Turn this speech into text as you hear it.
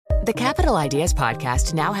The Capital Ideas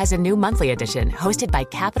Podcast now has a new monthly edition hosted by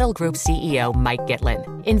Capital Group CEO Mike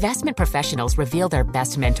Gitlin. Investment professionals reveal their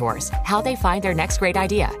best mentors, how they find their next great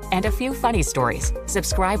idea, and a few funny stories.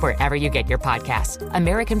 Subscribe wherever you get your podcasts.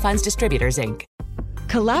 American Funds Distributors, Inc.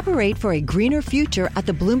 Collaborate for a greener future at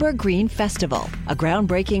the Bloomberg Green Festival, a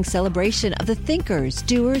groundbreaking celebration of the thinkers,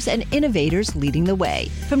 doers, and innovators leading the way.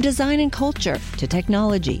 From design and culture to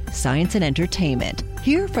technology, science, and entertainment.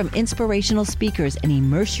 Hear from inspirational speakers and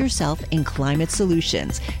immerse yourself in climate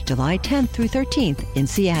solutions. July 10th through 13th in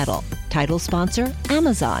Seattle. Title sponsor,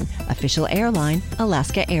 Amazon. Official airline,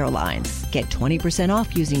 Alaska Airlines. Get 20%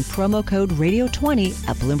 off using promo code radio20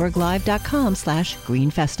 at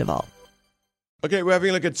bloomberglive.com/greenfestival. Okay, we're having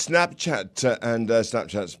a look at Snapchat and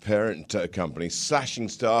Snapchat's parent company, slashing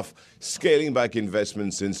staff, scaling back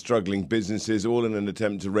investments in struggling businesses, all in an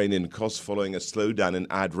attempt to rein in costs following a slowdown in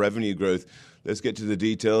ad revenue growth. Let's get to the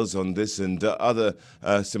details on this and other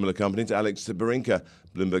similar companies. Alex Barinka,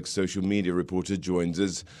 Bloomberg's social media reporter, joins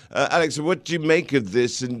us. Alex, what do you make of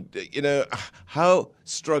this? And, how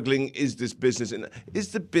struggling is this business? And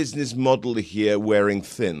is the business model here wearing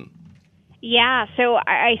thin? Yeah, so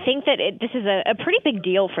I think that this is a pretty big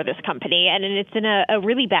deal for this company, and it's in a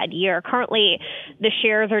really bad year. Currently, the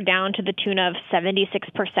shares are down to the tune of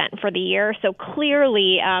 76% for the year, so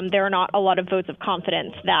clearly there are not a lot of votes of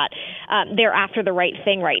confidence that they're after the right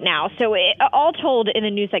thing right now. So all told, in the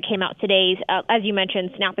news that came out today, as you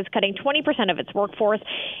mentioned, Snap is cutting 20% of its workforce.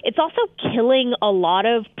 It's also killing a lot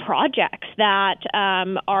of projects that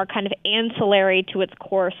are kind of ancillary to its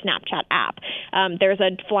core Snapchat app. There's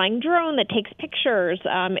a flying drone that takes pictures.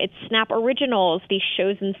 It's Snap Originals, these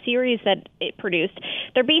shows and series that it produced.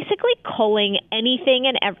 They're basically culling anything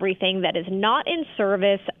and everything that is not in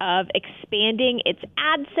service of expanding its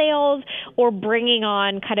ad sales or bringing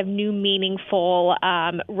on kind of new meaningful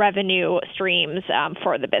revenue streams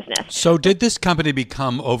for the business. So did this company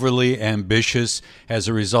become overly ambitious as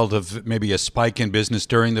a result of maybe a spike in business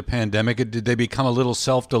during the pandemic? Did they become a little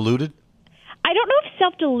self-deluded? I don't know if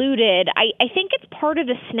self-deluded. I think it's part of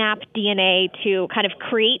the Snap DNA to kind of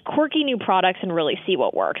create quirky new products and really see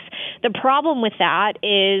what works. The problem with that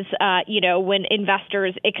is, when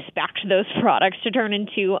investors expect those products to turn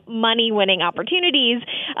into money-winning opportunities,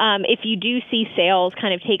 if you do see sales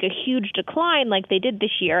kind of take a huge decline like they did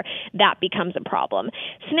this year, that becomes a problem.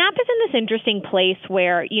 Snap is in this interesting place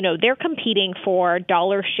where, they're competing for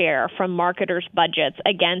dollar share from marketers' budgets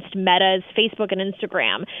against Meta's Facebook and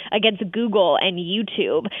Instagram, against Google and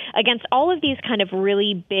YouTube, against all of these kind of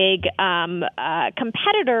really big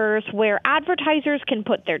competitors where advertisers can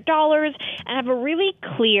put their dollars and have a really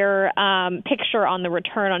clear picture on the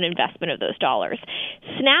return on investment of those dollars.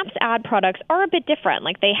 Snap's ad products are a bit different.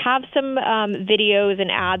 Like they have some videos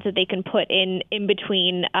and ads that they can put in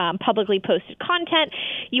between publicly posted content.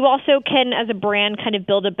 You also can, as a brand, kind of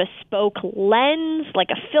build a bespoke lens,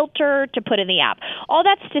 like a filter to put in the app. All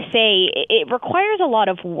that's to say, it requires a lot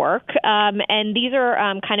of work, and these are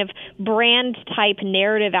kind of brand-type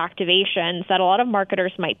narrative activations that a lot of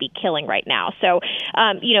marketers might be killing right now. So,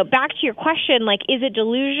 back to your question, like, is it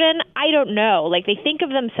delusion? I don't know. Like, they think of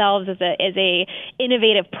themselves as a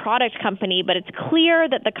innovative product company, but it's clear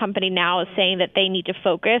that the company now is saying that they need to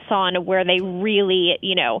focus on where they really,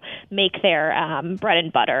 make their bread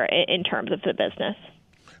and butter in terms of the business.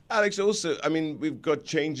 Alex, also, we've got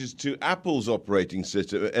changes to Apple's operating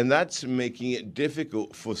system, and that's making it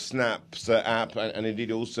difficult for Snap's app and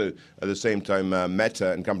indeed also at the same time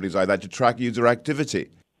Meta and companies like that to track user activity.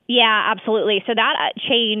 Yeah, absolutely. So that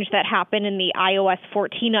change that happened in the iOS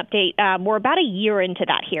 14 update, we're about a year into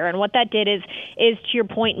that here. And what that did is to your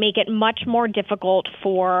point, make it much more difficult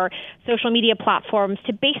for social media platforms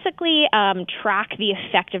to basically track the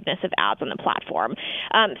effectiveness of ads on the platform.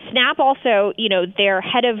 Snap also, their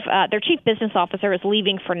their chief business officer is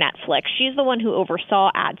leaving for Netflix. She's the one who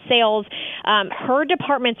oversaw ad sales. Her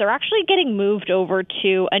departments are actually getting moved over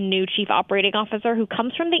to a new chief operating officer who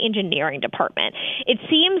comes from the engineering department. It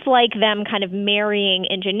seems like them kind of marrying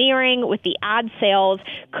engineering with the ad sales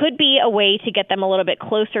could be a way to get them a little bit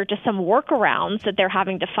closer to some workarounds that they're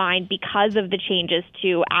having to find because of the changes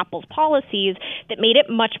to Apple's policies that made it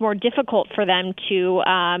much more difficult for them to,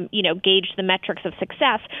 gauge the metrics of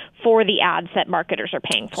success for the ads that marketers are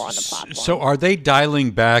paying for on the platform. So are they dialing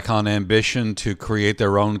back on ambition to create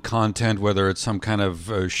their own content, whether it's some kind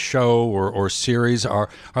of show or series? Are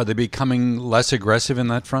they becoming less aggressive in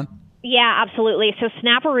that front? Yeah, absolutely. So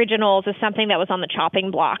Snap Originals is something that was on the chopping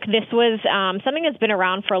block. This was something that's been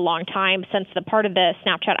around for a long time, since the part of the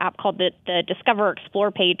Snapchat app called the Discover Explore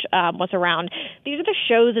page was around. These are the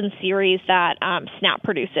shows and series that Snap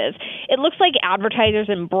produces. It looks like advertisers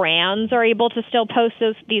and brands are able to still post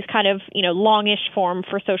these kind of, longish form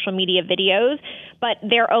for social media videos, but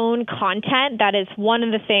their own content, that is one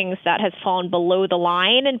of the things that has fallen below the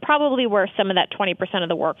line, and probably where some of that 20% of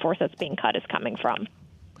the workforce that's being cut is coming from.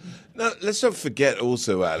 Now, let's not forget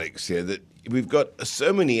also, Alex, here that we've got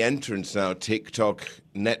so many entrants now, TikTok,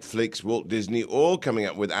 Netflix, Walt Disney, all coming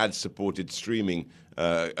up with ad-supported streaming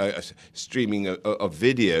of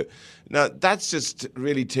video. Now, that's just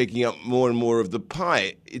really taking up more and more of the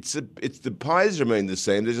pie. It's the pies remain the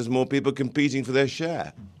same. There's just more people competing for their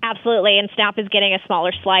share. Absolutely, and Snap is getting a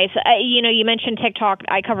smaller slice. You mentioned TikTok.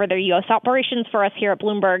 I cover their U.S. operations for us here at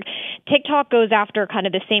Bloomberg. TikTok goes after kind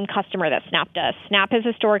of the same customer that Snap does. Snap has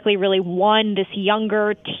historically really won this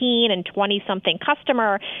younger teen and 20-something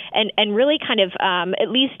customer, and really kind of at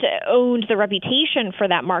least owned the reputation for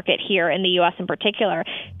that market here in the U.S. in particular.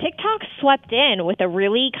 TikTok swept in with a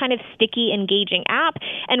really kind of sticky, engaging app,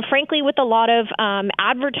 and frankly with a lot of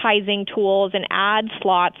advertising tools and ad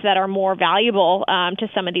slots that are more valuable to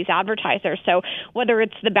some of these advertisers. So whether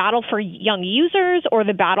it's the battle for young users or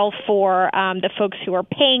the battle for the folks who are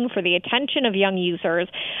paying for the attention of young users,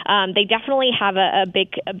 they definitely have a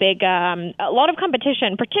lot of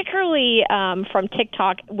competition, particularly from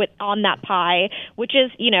TikTok on that pie, which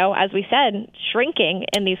is, as we said, shrinking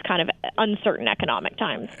in these kind of uncertain economic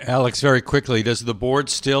times. Alex, very quickly, does the board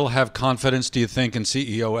still have confidence, do you think, in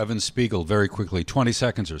CEO Evan Spiegel? Very quickly, 20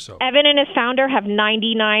 seconds or so. Evan and his founder have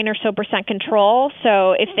 99% or so control,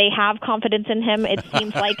 so if they have confidence in him, it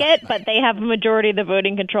seems like it, but they have a majority of the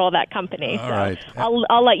voting control of that company. All right.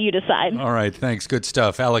 I'll let you decide. All right, thanks. Good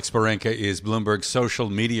stuff. Alex Barinka is Bloomberg's social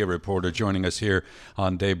media reporter, joining us here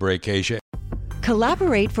on Daybreak Asia.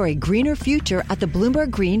 Collaborate for a greener future at the Bloomberg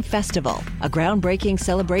Green Festival, a groundbreaking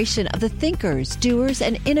celebration of the thinkers, doers,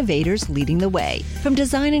 and innovators leading the way. From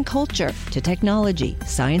design and culture to technology,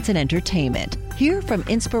 science, and entertainment. Hear from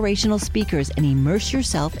inspirational speakers and immerse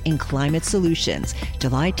yourself in climate solutions.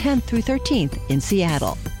 July 10th through 13th in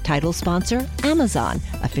Seattle. Title sponsor, Amazon.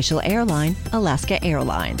 Official airline, Alaska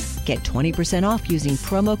Airlines. Get 20% off using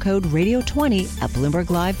promo code radio20 at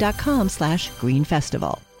BloombergLive.com/Green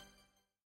Festival.